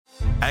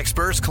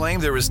Experts claim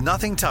there is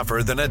nothing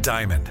tougher than a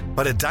diamond.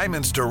 But at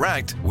Diamonds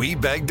Direct, we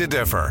beg to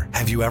differ.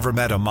 Have you ever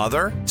met a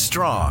mother?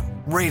 Strong,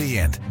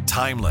 radiant,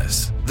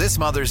 timeless. This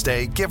Mother's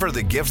Day, give her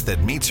the gift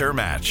that meets her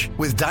match.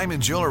 With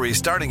diamond jewelry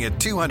starting at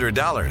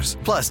 $200.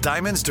 Plus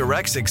Diamonds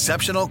Direct's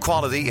exceptional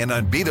quality and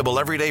unbeatable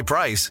everyday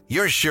price,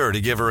 you're sure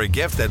to give her a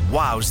gift that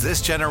wows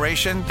this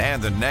generation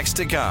and the next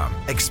to come.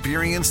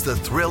 Experience the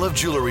thrill of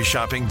jewelry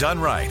shopping done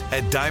right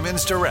at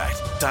Diamonds Direct.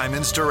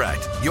 Diamonds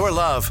Direct. Your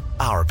love,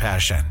 our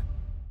passion.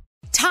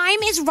 Time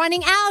is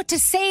running out to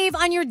save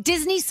on your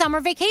Disney summer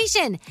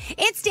vacation.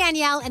 It's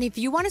Danielle, and if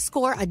you want to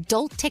score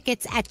adult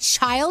tickets at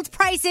child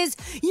prices,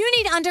 you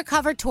need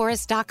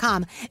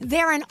UndercoverTourist.com.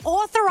 They're an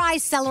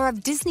authorized seller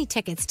of Disney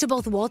tickets to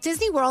both Walt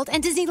Disney World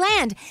and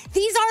Disneyland.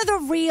 These are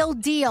the real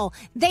deal.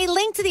 They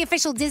link to the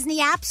official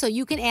Disney app so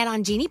you can add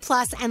on Genie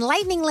Plus and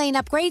Lightning Lane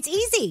upgrades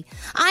easy.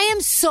 I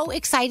am so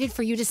excited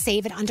for you to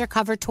save at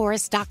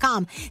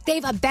UndercoverTourist.com. They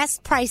have a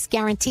best price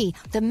guarantee.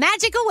 The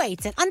magic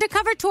awaits at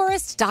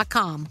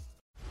UndercoverTourist.com.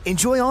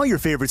 Enjoy all your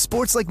favorite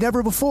sports like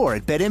never before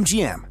at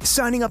BetMGM.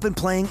 Signing up and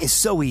playing is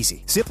so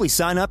easy. Simply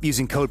sign up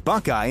using code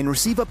Buckeye and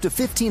receive up to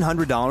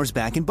 $1,500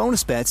 back in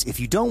bonus bets if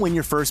you don't win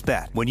your first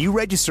bet. When you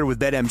register with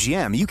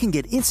BetMGM, you can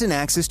get instant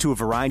access to a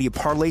variety of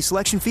parlay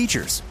selection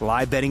features,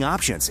 live betting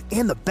options,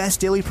 and the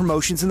best daily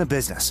promotions in the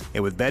business.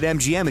 And with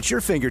BetMGM at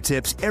your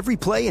fingertips, every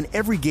play and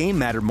every game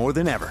matter more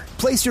than ever.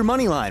 Place your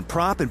moneyline,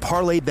 prop, and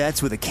parlay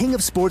bets with the king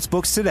of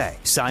sportsbooks today.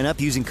 Sign up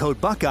using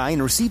code Buckeye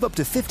and receive up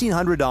to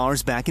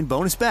 $1,500 back in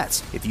bonus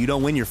bets if you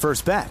don't win your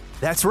first bet.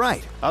 That's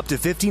right, up to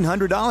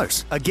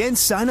 $1,500. Again,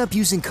 sign up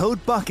using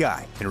code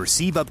Buckeye and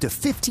receive up to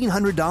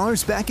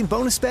 $1,500 back in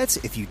bonus bets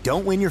if you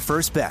don't win your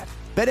first bet.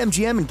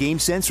 BetMGM and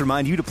GameSense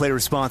remind you to play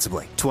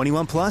responsibly.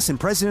 21 plus and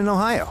present in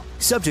Ohio.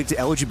 Subject to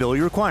eligibility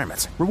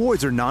requirements.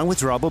 Rewards are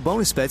non-withdrawable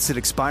bonus bets that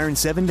expire in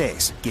 7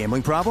 days.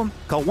 Gambling problem?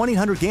 Call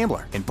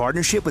 1-800-GAMBLER in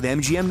partnership with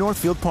MGM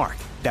Northfield Park.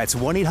 That's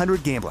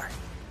 1-800-GAMBLER.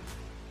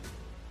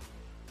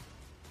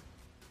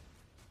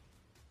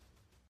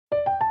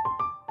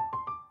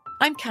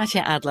 I'm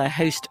Katya Adler,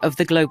 host of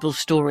The Global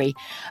Story.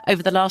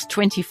 Over the last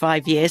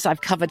 25 years, I've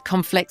covered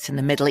conflicts in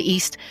the Middle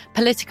East,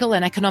 political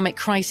and economic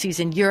crises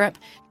in Europe,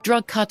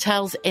 drug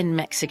cartels in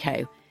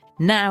Mexico.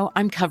 Now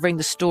I'm covering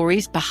the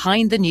stories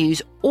behind the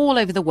news all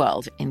over the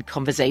world in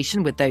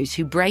conversation with those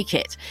who break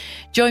it.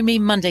 Join me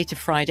Monday to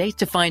Friday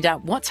to find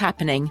out what's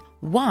happening,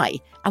 why,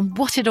 and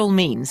what it all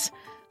means.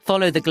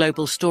 Follow The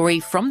Global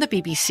Story from the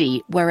BBC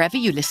wherever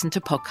you listen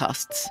to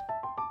podcasts.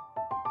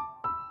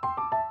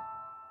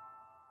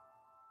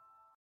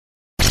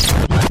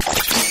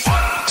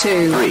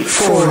 2, 3,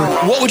 4.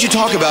 What would you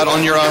talk about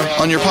on your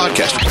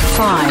podcast?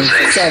 5,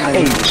 7,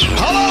 8.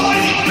 Hello,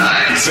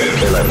 9, 10,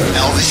 11.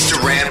 Elvis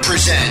Duran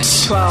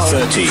presents 12,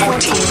 13, 14,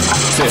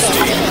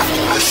 15.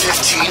 The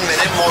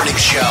 15-minute morning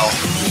show.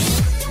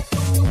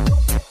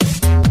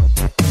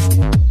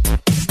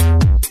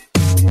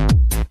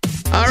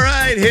 All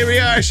right, here we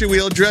are. Should we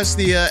address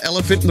the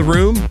elephant in the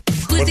room?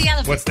 Who's the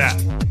elephant? What's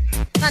that?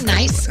 Not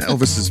nice.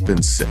 Elvis has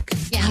been sick.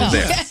 Yeah.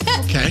 There.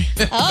 Okay.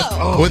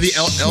 Oh. Or the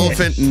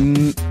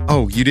elephant.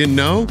 Oh, you didn't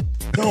know?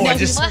 No, I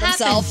just. What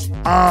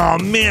happened? Oh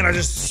man, I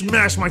just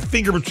smashed my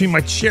finger between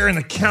my chair and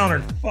the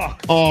counter.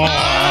 Fuck. Oh,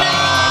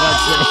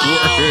 that's the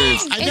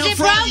worst. Is it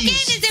broken?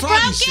 Is it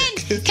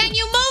broken? Can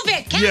you move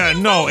it? Can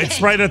you move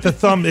it's right at the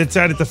thumb. It's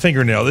at the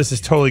fingernail. This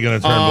is totally going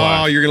to turn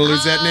black. Oh, you're going to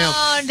lose that nail.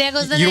 Oh, there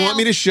goes the You nail. want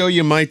me to show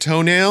you my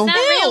toenail? Not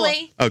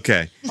really.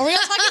 Okay. Are we all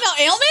talking about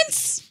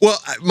ailments? Well,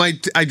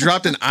 I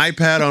dropped an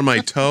iPad on my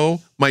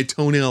toe. My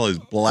toenail is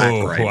black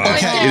Oh, right wow. now.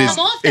 Okay. It is. Come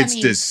off, that It's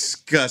means.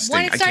 disgusting.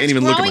 When it I starts can't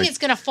even growing, look at my. it's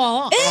going to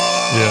fall off.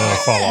 Yeah,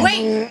 fall off.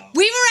 Wait,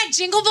 we were at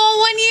Jingle Ball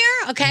one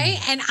year, okay?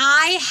 And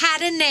I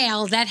had a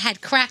nail that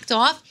had cracked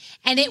off,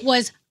 and it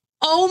was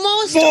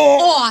almost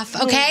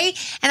off, okay?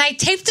 And I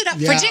taped it up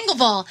for Jingle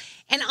Ball.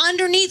 And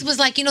underneath was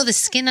like, the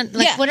skin,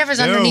 whatever's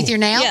underneath your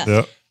nail. Yeah.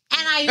 Yep.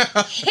 And I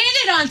hit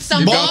it on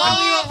somebody when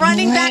we were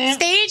running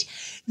backstage.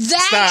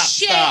 That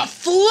shit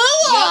flew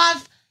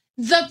off.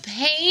 The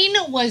pain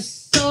was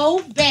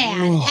so bad,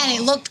 and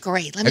it looked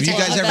great. Let me Have you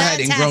tell guys ever had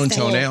ingrown Fantastic.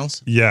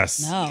 toenails? Yes.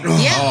 No.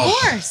 Yeah, of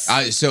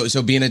course.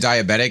 So being a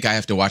diabetic, I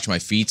have to watch my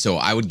feet. So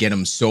I would get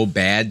them so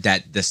bad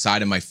that the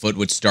side of my foot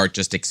would start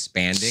just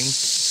expanding,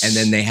 and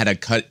then they had to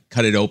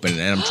cut it open.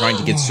 And I'm trying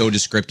to get so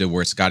descriptive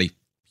where Scotty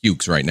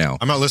pukes right now.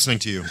 I'm not listening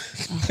to you.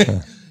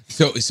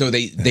 So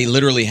they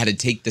literally had to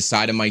take the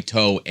side of my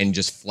toe and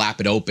just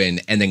flap it open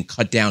and then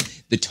cut down.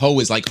 The toe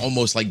is like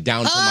almost like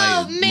down to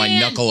my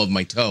knuckle of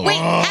my toe. Wait,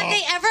 have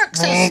they ever?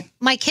 So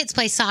my kids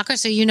play soccer,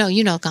 so you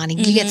know, Connie,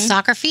 you get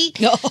soccer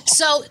feet. No.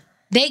 So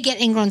they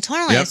get ingrown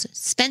toenails. Yep.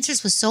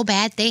 Spencer's was so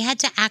bad they had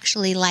to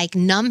actually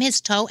numb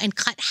his toe and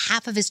cut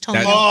half of his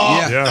toenail.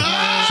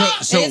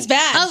 So It's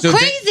bad. Oh, so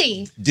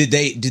crazy! Did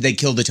they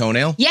kill the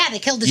toenail? Yeah, they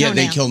killed the Yeah,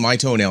 toenail. they killed my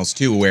toenails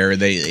too, where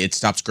it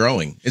stops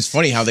growing. It's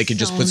funny how they could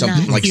just put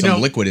something like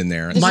some liquid in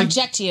there. Just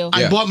inject you.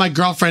 I bought my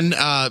girlfriend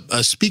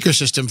a speaker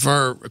system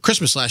for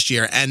Christmas last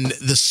year, and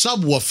the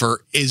subwoofer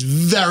is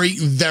very,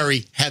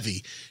 very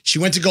heavy. She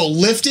went to go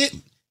lift it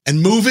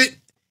and move it,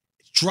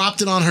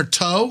 dropped it on her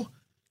toe.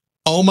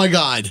 Oh my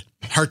God.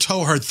 Her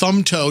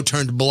thumb toe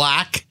turned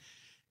black.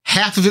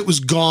 Half of it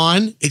was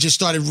gone. It just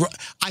started.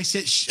 I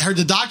said,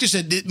 the doctor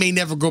said it may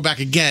never grow back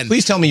again.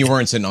 Please tell me you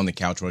weren't sitting on the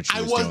couch while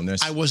she was doing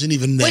this. I wasn't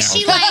even there. Was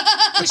she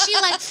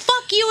like,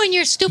 fuck you and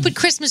your stupid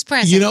Christmas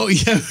present? You know,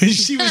 yeah,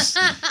 she was,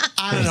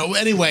 I don't know.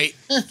 Anyway,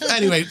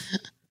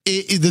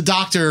 the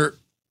doctor,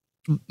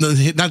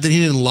 not that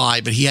he didn't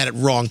lie, but he had it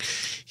wrong.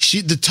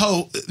 The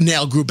toe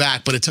nail grew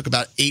back, but it took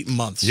about 8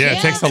 months. Yeah,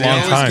 it takes a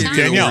long time.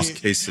 Danielle, Worst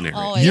case scenario.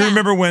 Oh, you yeah.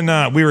 remember when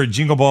we were at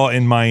Jingle Ball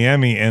in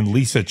Miami and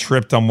Lisa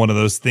tripped on one of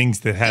those things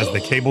that has the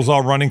cables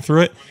all running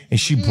through it, and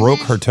she broke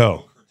her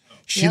toe.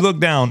 She looked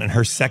down, and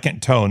her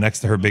second toe next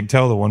to her big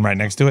toe, the one right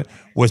next to it,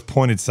 was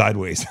pointed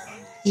sideways.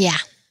 Yeah.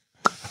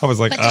 I was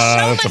like, But the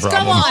show that's a must go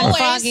problem. on,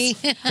 Froggy.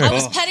 I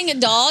was petting a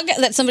dog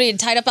that somebody had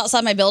tied up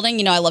outside my building.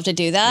 You know, I love to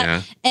do that.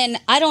 Yeah. And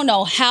I don't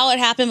know how it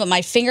happened, but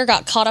my finger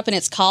got caught up in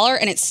its collar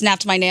and it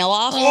snapped my nail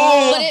off.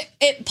 But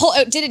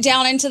it did it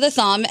down into the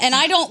thumb, and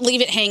I don't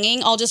leave it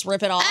hanging. I'll just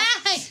rip it off.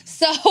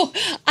 So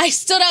I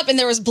stood up and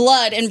there was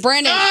blood, and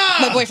Brandon,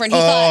 my boyfriend,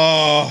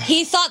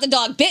 he thought the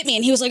dog bit me,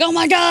 and he was like, oh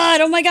my God,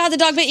 the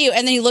dog bit you.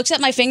 And then he looks at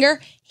my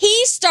finger.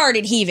 He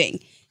started heaving.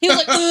 He was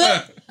like,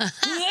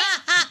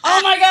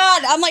 oh my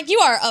God. I'm like, you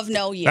are of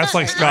no use. That's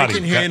like Scotty.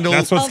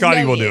 That's what Of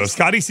Scotty no will do. use. If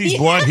Scotty sees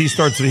blood, he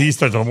starts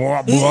to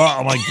blah, blah.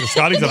 I'm like,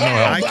 Scotty's of no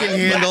help. I can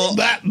handle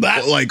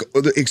like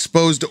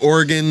exposed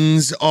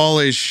organs, all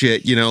his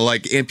shit, you know,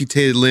 like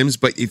amputated limbs.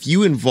 But if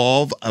you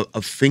involve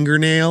a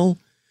fingernail,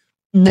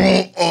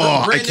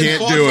 I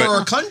can't do for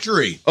our it.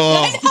 country.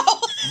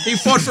 He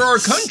fought for our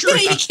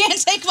country. You can't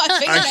take my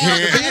fingernail.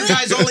 can't. You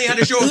guys only had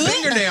to show a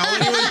fingernail.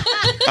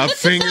 A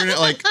fingernail,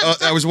 like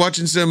I was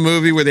watching some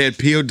movie where they had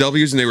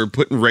POWs and they were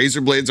putting razor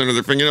blades under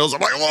their fingernails.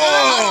 I'm like,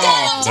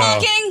 I'm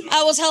talking.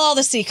 I will tell all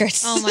the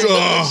secrets. Oh my God.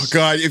 Oh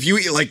God! If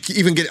you like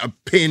even get a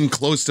pin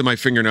close to my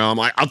fingernail, I'm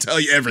like, I'll tell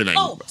you everything.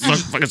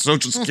 Fucking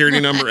social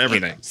security number,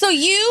 everything. So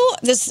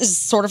this is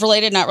sort of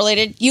related, not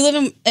related. You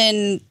live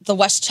in the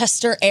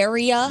Westchester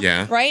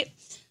area, right?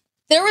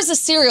 There was a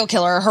serial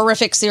killer, a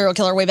horrific serial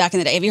killer way back in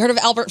the day. Have you heard of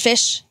Albert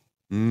Fish?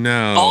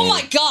 No. Oh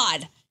my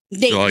God.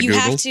 Nate, Shall I you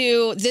Google? have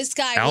to. This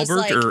guy Albert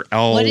was like, or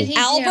Al? What did he do?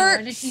 Albert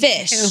What did he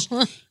Fish.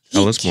 do?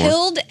 Tell He us more.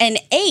 killed and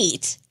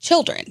ate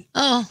children.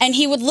 Oh. And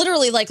he would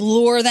literally like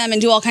lure them and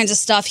do all kinds of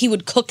stuff. He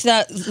would cook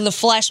the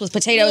flesh with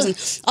potatoes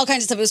and all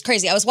kinds of stuff. It was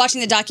crazy. I was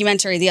watching the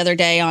documentary the other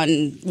day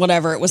on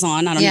whatever it was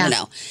on. I don't even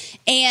know.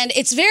 And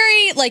it's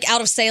very like out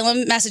of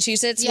Salem,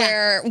 Massachusetts,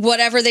 where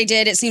whatever they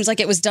did, it seems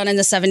like it was done in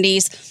the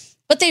 70s.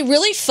 But they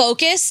really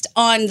focused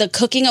on the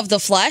cooking of the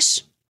flesh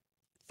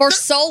for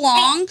so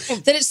long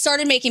that it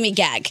started making me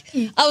gag.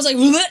 I was like,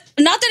 bleh.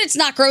 Not that it's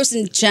not gross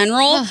in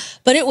general,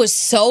 but it was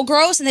so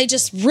gross, and they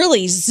just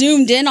really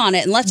zoomed in on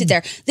it and left it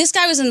there. This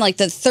guy was in like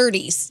the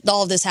 30s.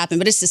 All of this happened,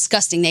 but it's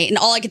disgusting, Nate. And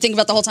all I could think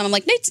about the whole time, I'm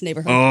like, Nate's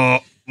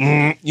Neighborhood.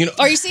 You know,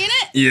 Are you seeing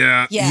it?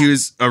 Yeah. Yeah. He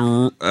was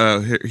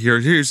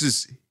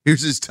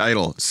here's his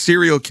title: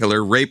 serial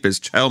killer,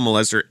 rapist, child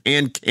molester,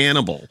 and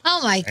cannibal. Oh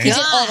my He did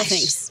all the God.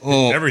 things.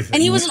 Everything.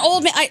 And he was an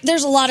old man.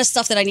 There's a lot of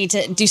stuff that I need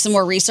to do some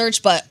more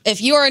research, but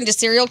if you are into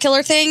serial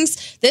killer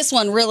things, this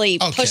one really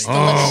pushed the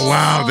limits. Oh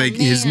wow!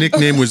 His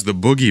nickname was the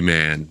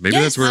Boogeyman. Maybe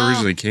that's where it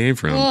originally came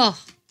from. Oh.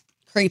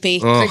 Creepy.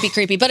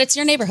 But it's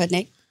your neighborhood,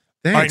 Nate.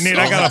 All right, Thanks. Nate,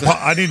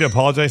 I need to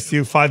apologize to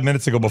you. 5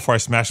 minutes ago, before I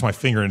smashed my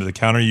finger into the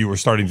counter, you were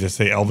starting to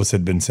say Elvis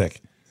had been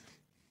sick.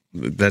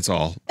 That's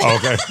all. Oh,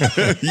 okay.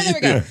 There we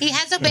go. He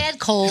has a bad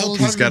cold.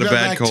 He's got a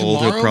bad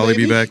cold. He'll probably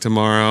be back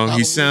tomorrow.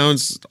 He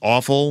sounds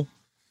awful.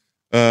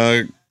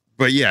 But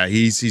yeah,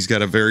 he's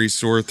got a very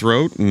sore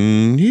throat,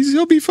 and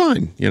he'll be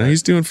fine. You know,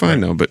 he's doing fine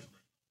now. But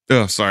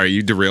sorry,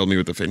 you derailed me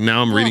with the thing.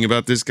 Now I'm reading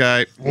about this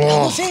guy.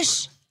 Oh,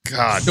 fish.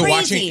 God. So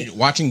Crazy.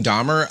 watching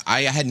Dahmer,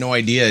 I had no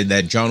idea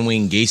that John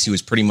Wayne Gacy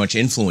was pretty much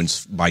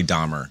influenced by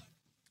Dahmer.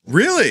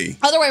 Really?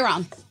 Other way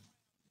around.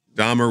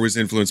 Dahmer was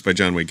influenced by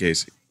John Wayne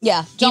Gacy.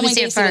 Yeah. John was Wayne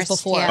here Gacy was first,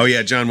 before. yeah. Oh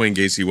yeah, John Wayne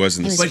Gacy was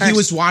in the. But he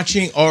was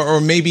watching,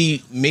 or maybe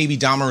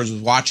Dahmer was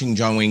watching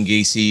John Wayne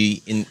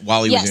Gacy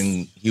while he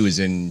was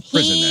in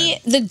prison.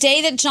 The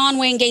day that John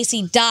Wayne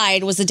Gacy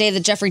died was the day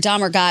that Jeffrey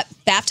Dahmer got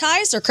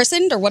baptized or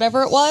christened or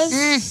whatever it was.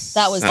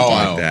 That was the day.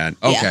 like that.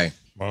 Okay.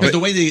 But the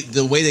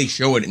way they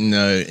show it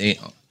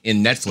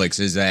in Netflix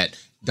is that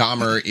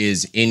Dahmer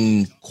is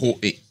in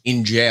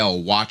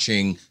jail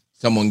watching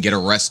someone get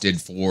arrested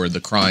for the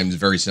crimes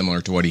very similar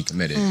to what he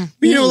committed.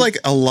 You know, like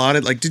a lot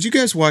of did you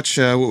guys watch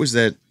what was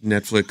that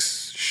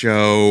Netflix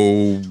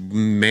show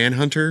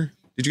Manhunter?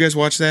 Did you guys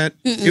watch that?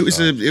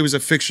 It was a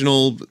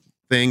fictional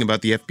thing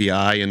about the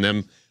FBI and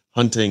them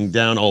hunting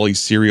down all these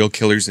serial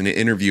killers and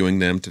interviewing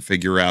them to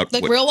figure out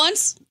real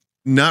ones?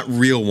 Not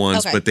real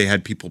ones, Okay. but they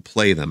had people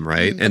play them,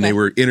 right? And they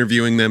were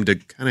interviewing them to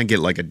kind of get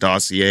like a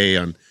dossier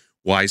on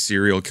why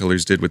serial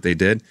killers did what they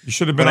did. You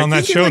should have been on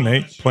that show,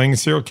 Nate, playing a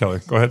serial killer.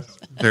 Go ahead.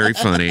 Very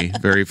funny,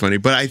 very funny.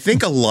 But I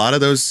think a lot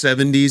of those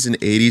 70s and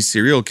 80s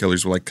serial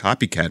killers were like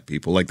copycat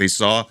people. Like they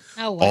saw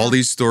all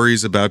these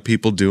stories about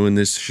people doing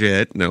this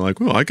shit, and they're like,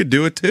 well, I could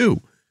do it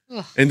too.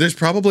 And there's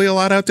probably a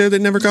lot out there that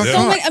never got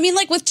caught. I mean,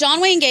 like with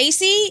John Wayne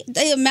Gacy,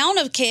 the amount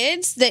of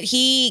kids that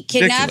he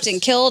kidnapped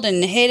and killed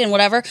and hid and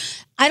whatever,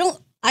 I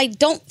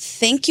don't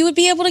think you would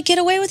be able to get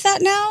away with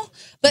that now.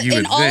 But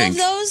in all of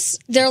those,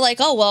 they're like,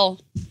 oh, well,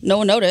 no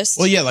one noticed.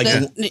 Well, yeah, like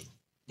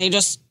they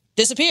just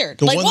disappeared.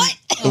 The Like one, what?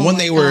 The one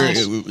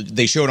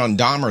they showed on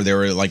Dahmer, they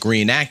were like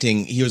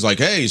reenacting. He was like,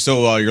 "Hey,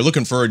 so you're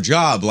looking for a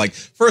job? Like,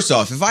 first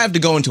off, if I have to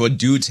go into a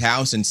dude's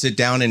house and sit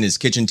down in his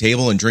kitchen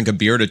table and drink a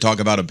beer to talk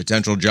about a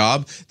potential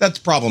job, that's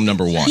problem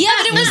number one." Yeah,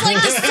 but it was like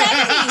the 70s.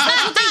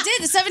 That's what they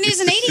did. The 70s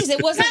and 80s.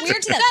 It wasn't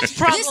weird to them.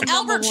 This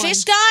Albert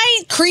Fish guy,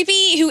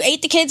 creepy, who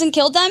ate the kids and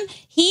killed them,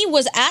 he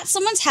was at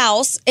someone's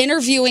house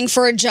interviewing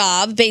for a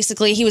job.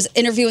 Basically, he was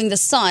interviewing the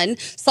son,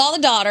 saw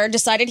the daughter,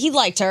 decided he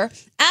liked her,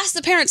 asked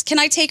the parents, "Can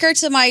I take her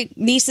to my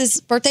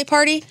niece's birthday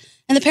party?"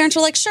 And the parents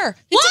were like, "Sure."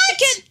 He took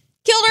the kid,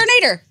 killed her, and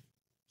ate her.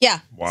 Yeah.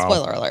 Wow.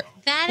 Spoiler alert.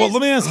 Well,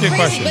 let me ask you a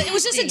question. But it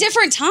was just a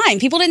different time.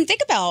 People didn't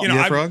think about. You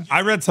know,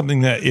 I read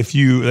something that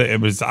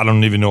I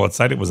don't even know what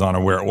site it was on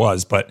or where it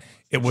was, but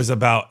it was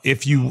about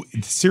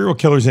serial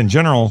killers in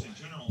general,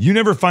 you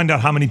never find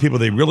out how many people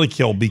they really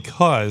kill,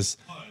 because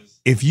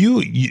if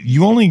you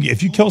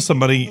kill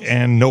somebody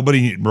and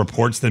nobody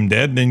reports them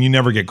dead, then you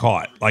never get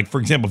caught. Like,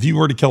 for example, if you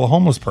were to kill a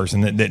homeless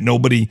person that they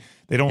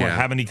don't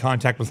have any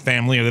contact with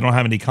family, or they don't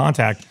have any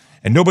contact,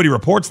 and nobody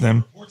reports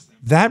them,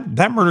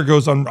 that murder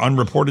goes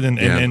unreported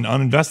and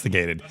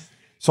uninvestigated.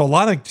 So a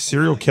lot of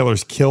serial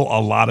killers kill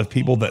a lot of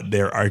people that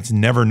it's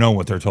never known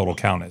what their total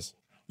count is.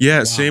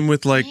 Yeah, same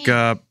with like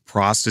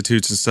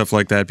prostitutes and stuff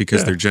like that,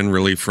 because they're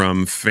generally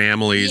from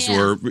families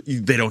or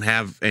they don't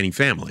have any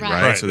family,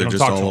 right? So they're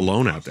just all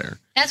alone out there.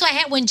 That's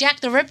why when Jack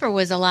the Ripper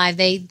was alive,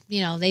 they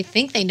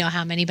think they know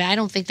how many, but I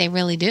don't think they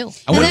really do.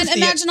 And then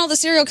imagine all the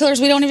serial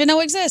killers we don't even know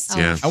exist.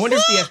 Yeah. I wonder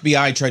if the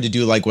FBI tried to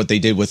do like what they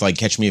did with like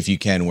Catch Me If You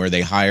Can, where they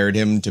hired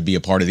him to be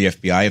a part of the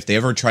FBI. If they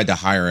ever tried to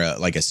hire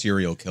a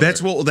serial killer.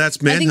 That's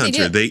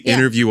Manhunter. They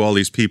interview all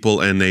these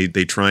people and they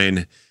try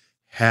and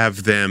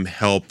have them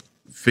help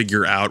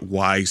figure out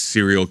why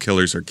serial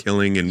killers are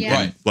killing and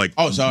like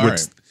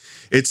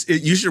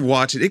you should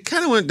watch it. It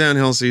kind of went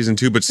downhill season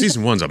 2, but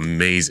season 1's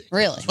amazing.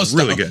 Really? It's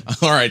really good.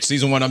 All right,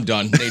 season 1 I'm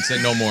done. Nate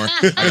said no more.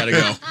 I gotta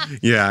go.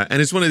 Yeah,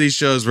 and it's one of these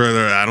shows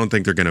where I don't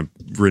think they're gonna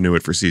renew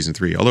it for season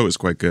 3, although it's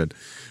quite good.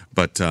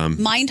 But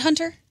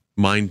Mindhunter?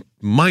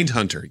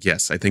 Mindhunter,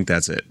 yes, I think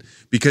that's it.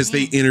 Because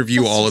they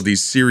interview all of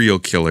these serial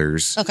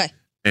killers. Okay.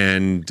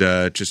 And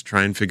just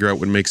try and figure out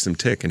what makes them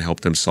tick and help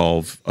them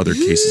solve other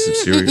cases of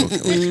serial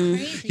killing.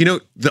 You know,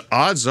 the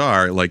odds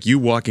are, like you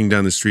walking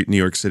down the street in New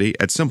York City,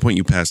 at some point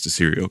you passed a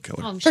serial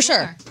killer. Oh, for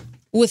sure.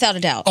 Without a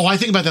doubt. Oh, I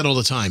think about that all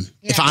the time.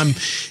 Yeah.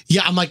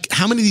 I'm like,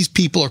 how many of these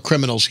people are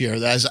criminals here?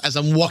 As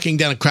I'm walking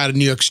down a crowded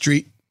New York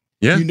street.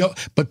 Yeah.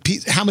 But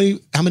how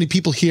many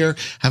people here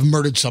have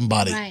murdered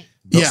somebody? Right.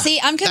 Yeah. See,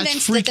 I'm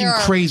convinced That's that there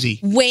are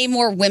crazy. way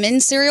more women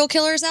serial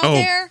killers out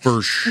there.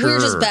 For sure. We're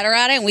just better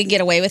at it, and we can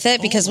get away with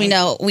it because we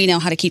know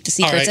how to keep the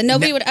secrets, right. and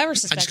nobody would ever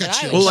suspect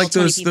that I would Well, like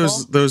kill those 20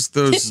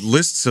 people.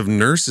 lists of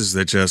nurses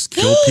that just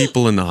kill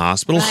people in the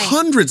hospital,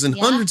 hundreds and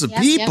hundreds of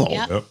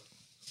people,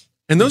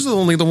 and those are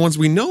only the ones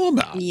we know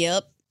about.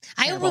 Yep.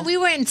 We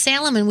were in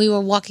Salem and we were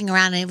walking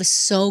around and it was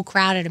so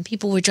crowded and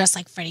people were dressed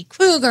like Freddy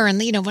Krueger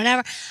and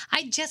whatever.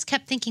 I just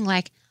kept thinking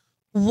like,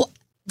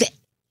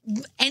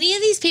 any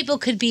of these people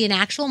could be an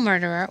actual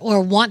murderer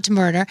or want to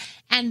murder,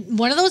 and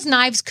one of those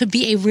knives could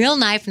be a real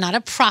knife, not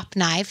a prop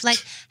knife. Like,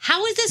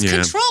 how is this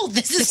controlled?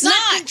 This is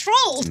not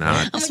controlled.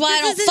 That's why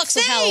I don't fuck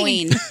with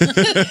Halloween.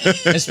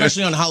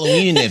 Especially on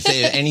Halloween, if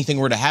anything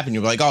were to happen,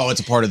 you'd be like, "Oh, it's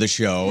a part of the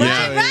show."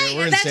 Right.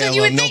 We're in That's Salem, what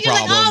you would no think. You're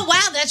like, problem. "Oh,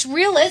 wow, that's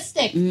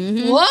realistic."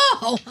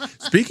 Whoa.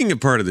 Speaking of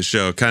part of the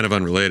show, kind of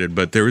unrelated,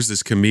 but there was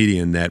this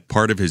comedian that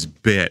part of his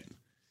bit,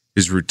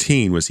 his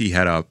routine was he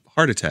had a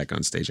heart attack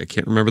on stage. I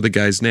can't remember the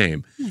guy's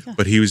name,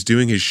 but he was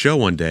doing his show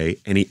one day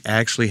and he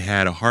actually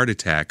had a heart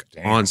attack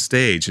on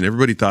stage and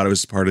everybody thought it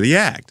was part of the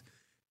act.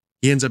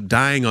 He ends up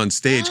dying on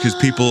stage because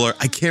people are,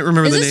 I can't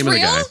remember the name of the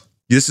guy.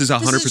 This is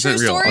 100%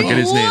 real. I'll get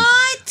his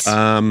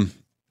name.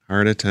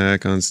 Heart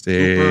attack on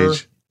stage.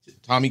 Cooper.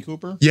 Tommy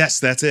Cooper?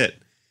 Yes, that's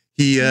it.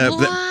 He,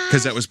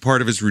 because that was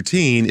part of his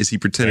routine is he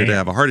pretended to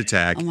have a heart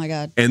attack. Oh my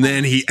God. And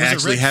then he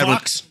actually had one.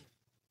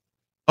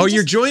 Oh,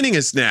 you're joining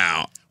us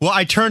now. Well,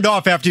 I turned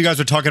off after you guys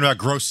were talking about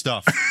gross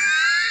stuff.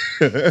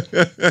 No,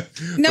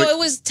 it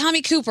was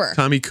Tommy Cooper.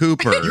 Tommy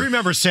Cooper. You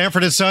remember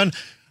Sanford and Son?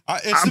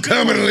 I'm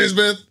coming,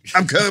 Elizabeth.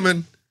 I'm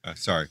coming.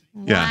 Sorry.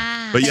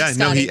 Yeah. But yeah,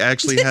 no, he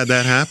actually had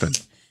that happen.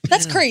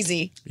 That's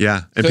crazy.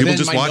 Yeah. And So people then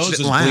just my watched nose it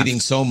and was laughed.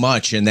 bleeding so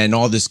much, and then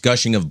all this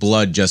gushing of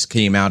blood just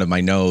came out of my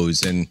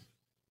nose, and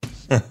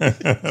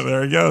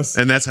there he goes.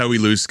 And that's how we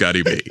lose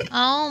Scotty B.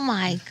 Oh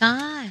my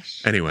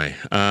gosh. Anyway,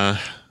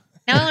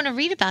 Now I want to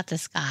read about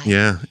this guy.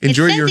 yeah. It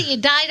Enjoy says your that you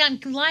died on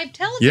live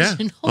yeah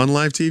television. on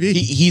live TV.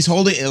 he's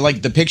holding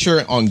like the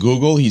picture on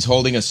Google. He's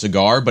holding a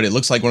cigar, but it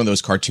looks like one of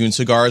those cartoon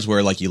cigars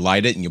where like you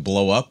light it and you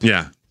blow up.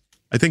 Yeah.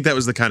 I think that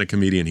was the kind of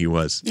comedian he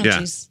was. Oh, yeah.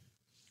 geez.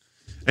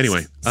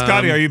 Anyway,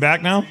 Scotty, are you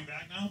back now?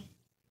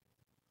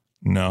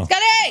 No.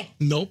 Scotty!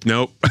 Nope.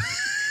 Nope.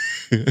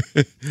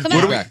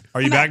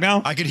 Are you back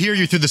now? I could hear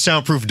you through the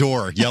soundproof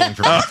door yelling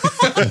for me.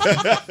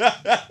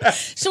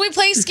 Should we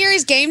play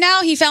Scary's game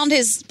now? He found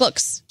his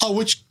books.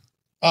 Which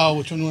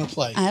one do you want to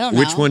play? I don't know.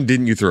 Which one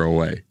didn't you throw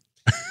away?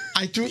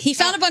 He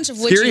found a bunch of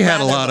would Scary you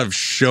had a rather lot books. of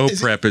show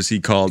prep, as he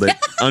called it,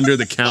 under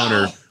the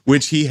counter,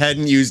 which he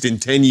hadn't used in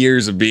 10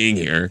 years of being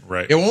here.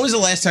 Right. Yeah, when was the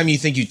last time you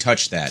think you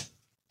touched that?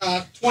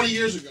 20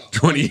 years ago.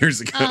 20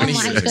 years ago. Oh,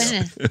 my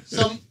goodness.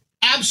 Some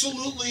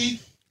absolutely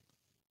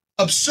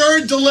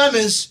absurd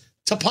dilemmas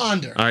to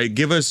ponder. All right,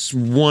 give us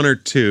one or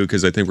two,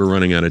 because I think we're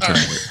running out of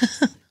time.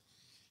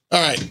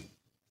 All right.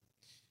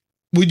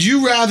 Would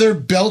you rather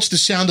belch the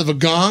sound of a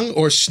gong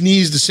or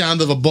sneeze the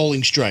sound of a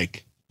bowling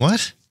strike?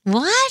 What?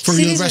 What? For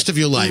the rest of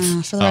your life.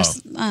 For the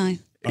rest. Wait,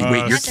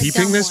 you're That's a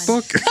keeping dumb this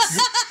one. book?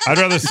 I'd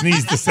rather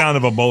sneeze the sound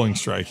of a bowling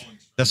strike.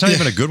 That's not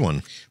even a good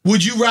one.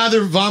 Would you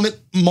rather vomit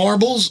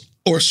marbles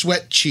or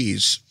sweat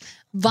cheese?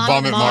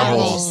 Vomit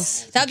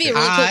marbles. That'd be a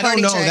really cool I don't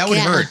party know. trick. That would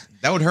hurt.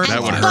 That would hurt.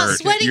 That would Well, hurt.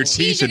 sweating Your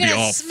cheese, teeth would you're be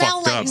gonna all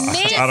smell fucked like up.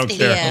 nasty. I don't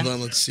care. Yeah. Hold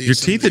on, let's see. Your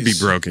teeth would be Somebody's-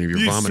 broken if you're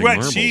You vomiting sweat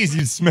marbles. cheese,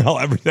 you'd smell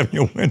every time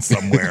you went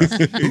somewhere.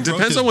 It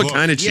depends on what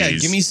kind of cheese. Yeah,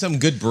 give me some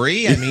good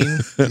brie. I mean,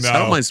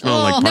 Some might smell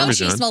like No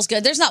Parmesan. cheese smells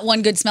good. There's not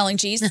one good smelling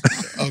cheese.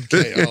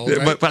 Okay, all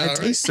right, but all it right.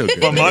 tastes so good.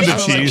 Well, mine's a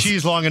If you like cheese.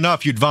 cheese long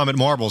enough, you'd vomit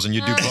marbles and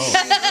you'd do both.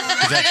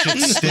 'Cause that shit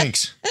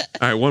stinks.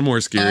 All right, one more,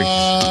 Scary.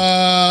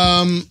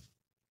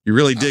 You're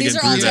really digging These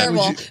are all through that.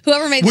 terrible.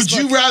 Whoever made this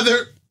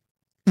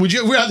Would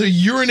you book. rather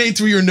urinate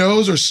through your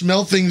nose or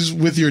smell things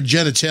with your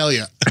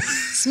genitalia?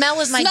 Smell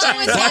with my Smell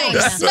with my,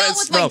 genitalia. smell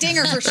with my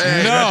dinger for sure.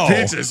 Hey, No. that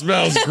pizza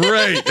smells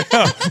great.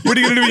 What are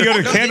you going to do when you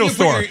go to a candle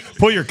store?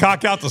 Pull your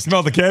cock out to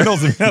smell the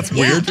candles? And that's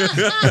weird.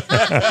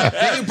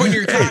 then you put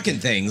your cock in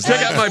things.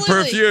 Check out my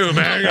Absolutely. perfume,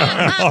 man.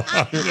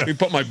 Let me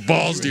put my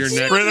balls to your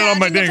neck. Spray that on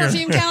my Imagine the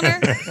dinger. perfume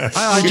counter.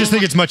 I just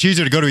think it's much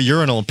easier to go to a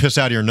urinal and piss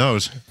out of your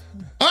nose.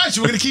 All right,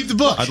 so we're going to keep the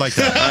book. I'd like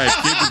that. All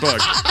right, keep the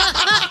book.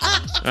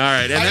 All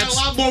right, and I got a that's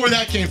lot more where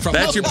that came from.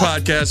 that's your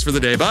podcast for the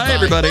day. Bye,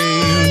 everybody.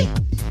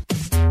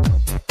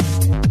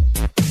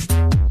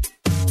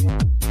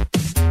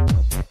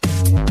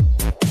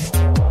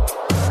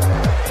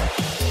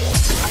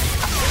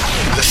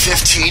 The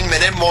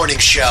 15-minute morning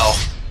show.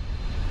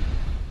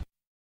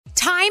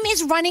 Time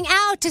is running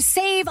out to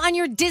save on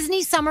your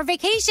Disney summer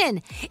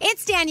vacation.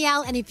 It's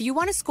Danielle, and if you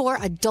want to score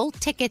adult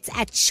tickets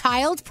at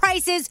child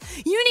prices,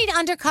 you need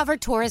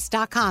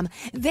UndercoverTourist.com.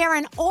 They're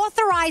an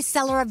authorized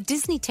seller of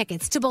Disney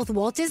tickets to both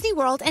Walt Disney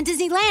World and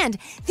Disneyland.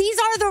 These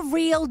are the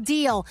real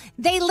deal.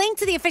 They link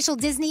to the official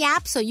Disney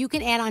app so you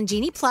can add on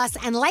Genie Plus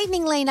and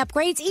Lightning Lane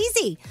upgrades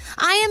easy.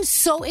 I am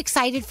so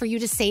excited for you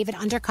to save at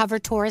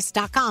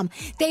UndercoverTourist.com.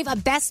 They've a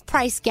best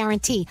price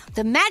guarantee.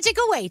 The magic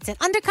awaits at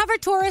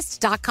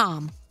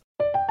UndercoverTourist.com.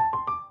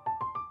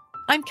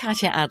 I'm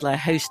Katya Adler,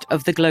 host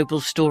of The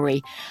Global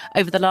Story.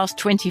 Over the last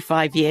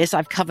 25 years,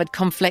 I've covered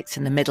conflicts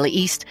in the Middle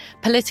East,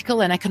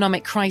 political and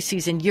economic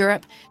crises in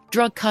Europe,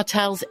 drug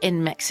cartels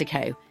in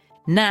Mexico.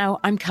 Now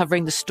I'm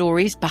covering the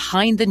stories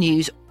behind the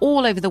news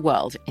all over the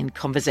world in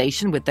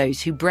conversation with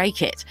those who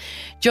break it.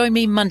 Join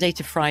me Monday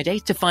to Friday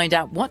to find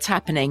out what's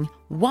happening,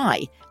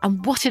 why,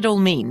 and what it all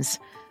means.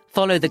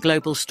 Follow The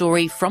Global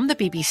Story from the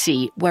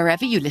BBC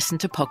wherever you listen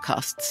to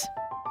podcasts.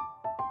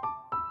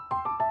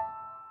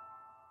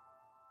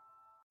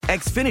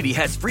 Xfinity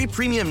has free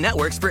premium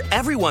networks for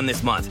everyone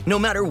this month, no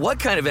matter what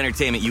kind of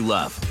entertainment you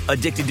love.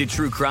 Addicted to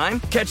true crime?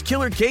 Catch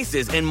killer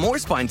cases and more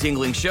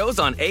spine-tingling shows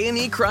on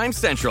A&E Crime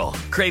Central.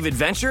 Crave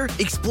adventure?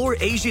 Explore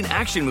Asian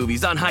action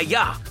movies on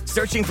Hi-Ya.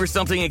 Searching for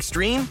something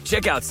extreme?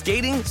 Check out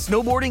skating,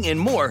 snowboarding, and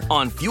more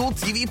on Fuel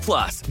TV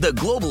Plus, the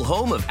global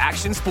home of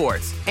action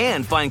sports.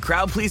 And find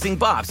crowd-pleasing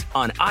bops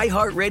on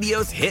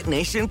iHeartRadio's Hit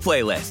Nation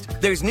playlist.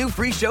 There's new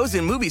free shows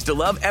and movies to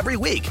love every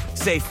week.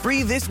 Say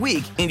free this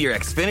week in your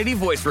Xfinity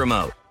voice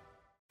remote.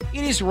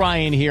 It is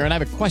Ryan here, and I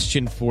have a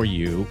question for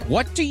you.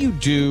 What do you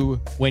do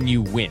when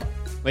you win?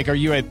 Like, are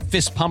you a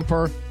fist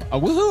pumper, a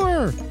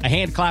woohooer, a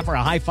hand clapper,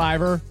 a high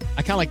fiver?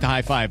 I kind of like the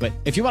high five, but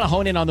if you want to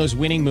hone in on those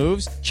winning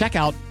moves, check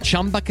out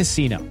Chumba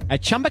Casino.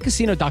 At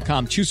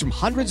ChumbaCasino.com, choose from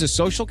hundreds of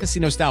social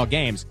casino-style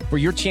games for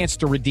your chance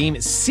to redeem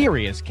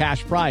serious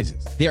cash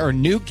prizes. There are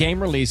new game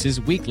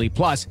releases weekly,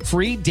 plus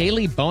free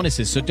daily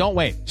bonuses, so don't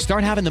wait.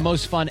 Start having the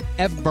most fun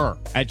ever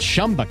at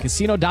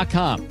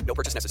ChumbaCasino.com. No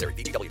purchase necessary.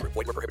 VGW Group.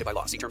 Void where prohibited by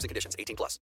law. See terms and conditions. 18+.